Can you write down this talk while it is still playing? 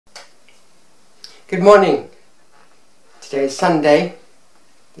Good morning. Today is Sunday,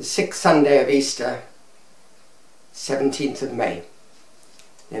 the 6th Sunday of Easter, 17th of May. In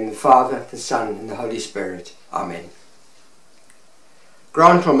the name of the Father, the Son, and the Holy Spirit. Amen.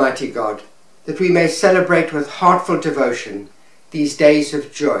 Grant, Almighty God, that we may celebrate with heartful devotion these days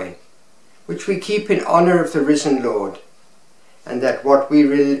of joy, which we keep in honour of the risen Lord, and that what we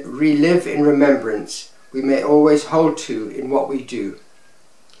relive in remembrance we may always hold to in what we do.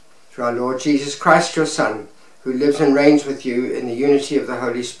 Through our Lord Jesus Christ, your Son, who lives and reigns with you in the unity of the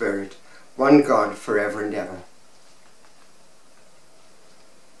Holy Spirit, one God, forever and ever.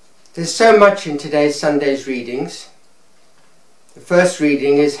 There's so much in today's Sunday's readings. The first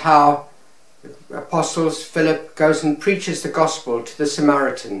reading is how the apostles Philip goes and preaches the gospel to the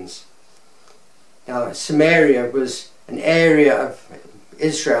Samaritans. Now, Samaria was an area of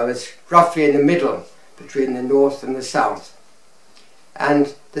Israel that's roughly in the middle between the north and the south.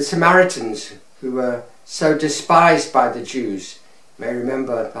 And the Samaritans, who were so despised by the Jews, you may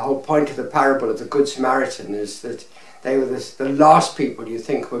remember the whole point of the parable of the Good Samaritan is that they were the last people you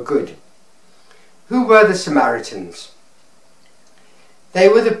think were good. Who were the Samaritans? They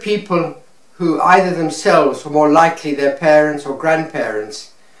were the people who either themselves, or more likely their parents or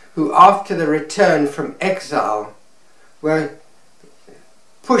grandparents, who after the return from exile were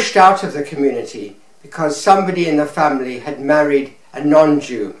pushed out of the community because somebody in the family had married a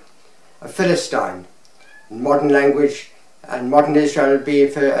non-Jew, a Philistine. In modern language and modern Israel would be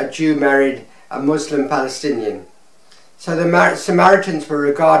if a Jew married a Muslim Palestinian. So the Samaritans were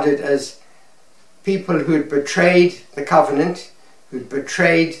regarded as people who had betrayed the covenant, who'd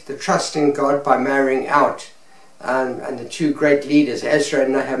betrayed the trust in God by marrying out. And the two great leaders, Ezra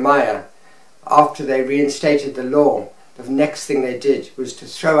and Nehemiah, after they reinstated the law, the next thing they did was to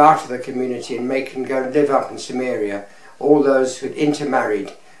throw out of the community and make them go and live up in Samaria all those who had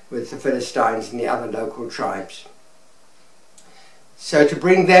intermarried with the Philistines and the other local tribes. So to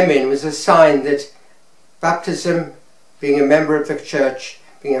bring them in was a sign that baptism, being a member of the church,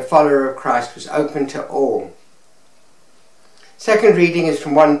 being a follower of Christ, was open to all. Second reading is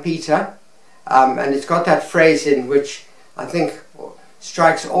from 1 Peter, and it's got that phrase in which I think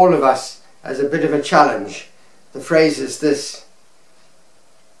strikes all of us as a bit of a challenge. The phrase is this: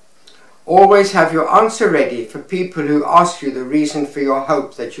 always have your answer ready for people who ask you the reason for your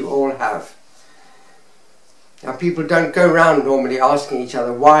hope that you all have. Now, people don't go around normally asking each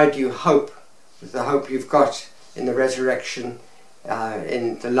other, why do you hope with the hope you've got in the resurrection,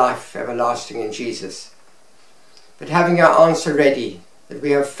 in the life everlasting in Jesus? But having our answer ready, that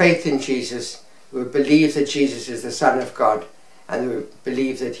we have faith in Jesus, we believe that Jesus is the Son of God, and we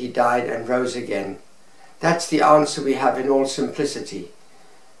believe that he died and rose again. That's the answer we have in all simplicity.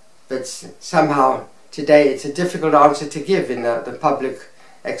 But somehow today it's a difficult answer to give in the public,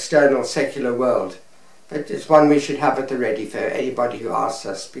 external, secular world. But it's one we should have at the ready for anybody who asks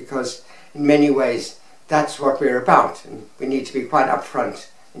us, because in many ways that's what we're about, and we need to be quite upfront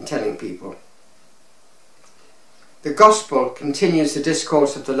in telling people. The Gospel continues the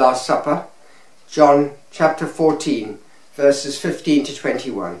discourse of the Last Supper, John chapter 14, verses 15 to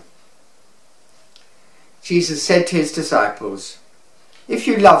 21. Jesus said to his disciples, "If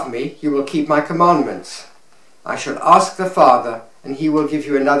you love me, you will keep my commandments. I shall ask the Father, and he will give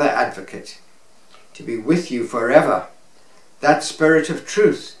you another advocate, to be with you forever, that Spirit of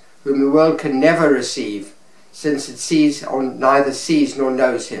truth, whom the world can never receive, since it neither sees nor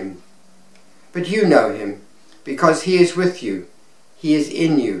knows him. But you know him, because he is with you, he is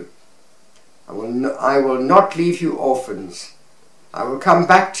in you. I will not leave you orphans. I will come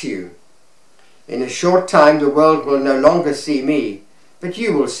back to you. In a short time the world will no longer see me, but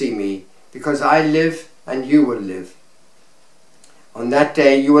you will see me, because I live and you will live. On that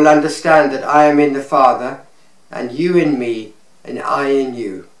day you will understand that I am in the Father, and you in me, and I in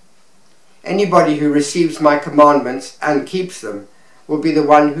you. Anybody who receives my commandments and keeps them will be the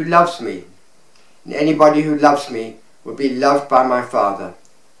one who loves me. And anybody who loves me will be loved by my Father,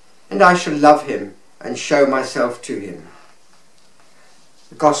 and I shall love him and show myself to him."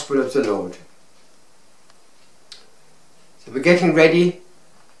 The Gospel of the Lord. So we're getting ready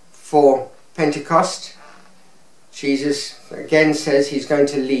for Pentecost. Jesus again says he's going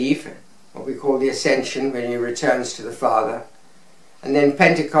to leave, what we call the Ascension, when he returns to the Father. And then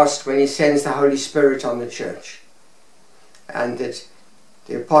Pentecost, when he sends the Holy Spirit on the church. And that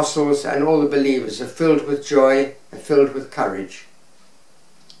the apostles and all the believers are filled with joy and filled with courage.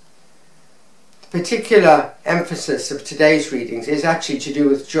 The particular emphasis of today's readings is actually to do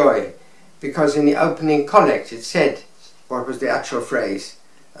with joy, because in the opening collect it said, what was the actual phrase?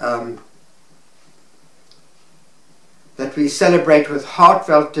 That we celebrate with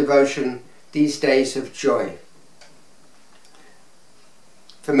heartfelt devotion these days of joy.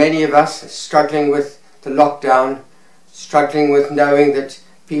 For many of us struggling with the lockdown, struggling with knowing that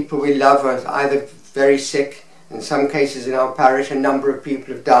people we love are either very sick, in some cases in our parish a number of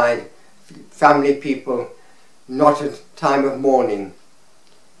people have died, family people, not a time of mourning.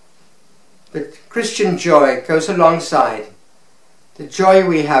 But Christian joy goes alongside. The joy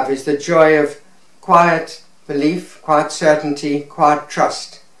we have is the joy of quiet belief, quiet certainty, quiet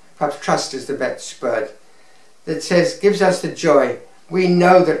trust. Perhaps trust is the best word. That gives us the joy. We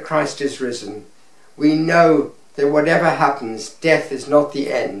know that Christ is risen. We know that whatever happens, death is not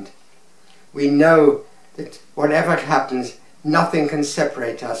the end. We know that whatever happens, nothing can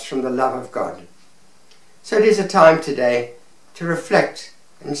separate us from the love of God. So it is a time today to reflect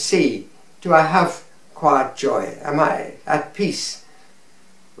and see, do I have quiet joy? Am I at peace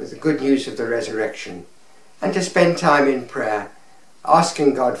with the good news of the resurrection? And to spend time in prayer,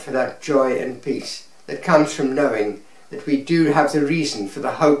 asking God for that joy and peace that comes from knowing that we do have the reason for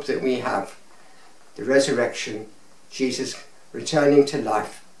the hope that we have. The resurrection, Jesus returning to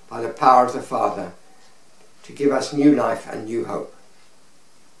life by the power of the Father to give us new life and new hope.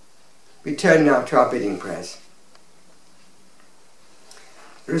 We turn now to our bidding prayers.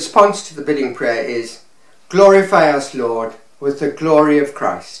 The response to the bidding prayer is, glorify us, Lord, with the glory of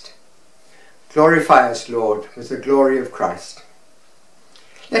Christ. Glorify us, Lord, with the glory of Christ.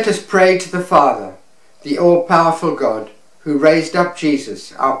 Let us pray to the Father, the all-powerful God, who raised up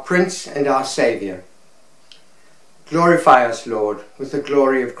Jesus, our Prince and our Saviour. Glorify us, Lord, with the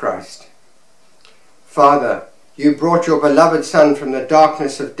glory of Christ. Father, you brought your beloved Son from the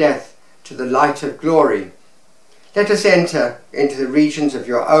darkness of death to the light of glory. Let us enter into the regions of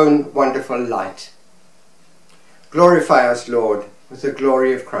your own wonderful light. Glorify us, Lord, with the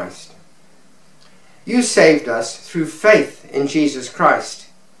glory of Christ. You saved us through faith in Jesus Christ.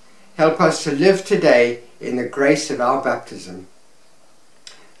 Help us to live today in the grace of our baptism.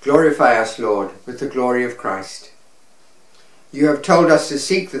 Glorify us, Lord, with the glory of Christ. You have told us to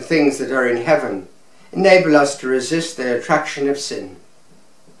seek the things that are in heaven. Enable us to resist the attraction of sin.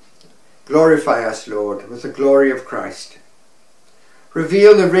 Glorify us, Lord, with the glory of Christ.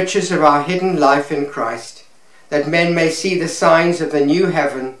 Reveal the riches of our hidden life in Christ, that men may see the signs of the new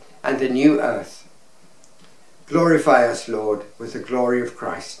heaven and the new earth. Glorify us, Lord, with the glory of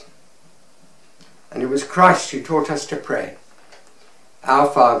Christ. And it was Christ who taught us to pray. Our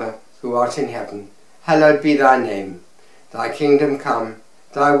Father, who art in heaven, hallowed be thy name. Thy kingdom come,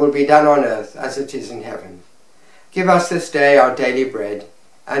 thy will be done on earth as it is in heaven. Give us this day our daily bread,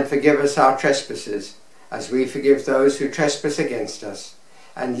 and forgive us our trespasses, as we forgive those who trespass against us.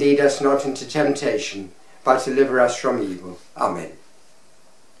 And lead us not into temptation, but deliver us from evil. Amen.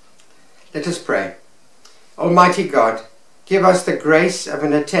 Let us pray. Almighty God, give us the grace of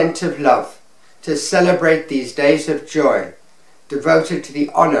an attentive love to celebrate these days of joy, devoted to the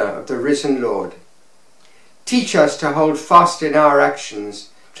honour of the risen Lord. Teach us to hold fast in our actions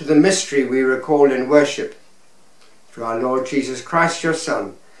to the mystery we recall in worship. Through our Lord Jesus Christ, your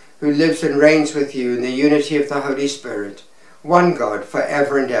Son, who lives and reigns with you in the unity of the Holy Spirit, one God, for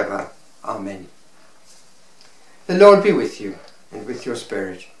ever and ever. Amen. The Lord be with you, and with your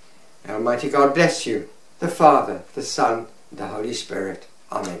spirit. May Almighty God bless you, the Father, the Son, and the Holy Spirit.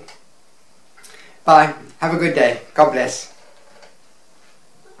 Amen. Bye. Have a good day. God bless.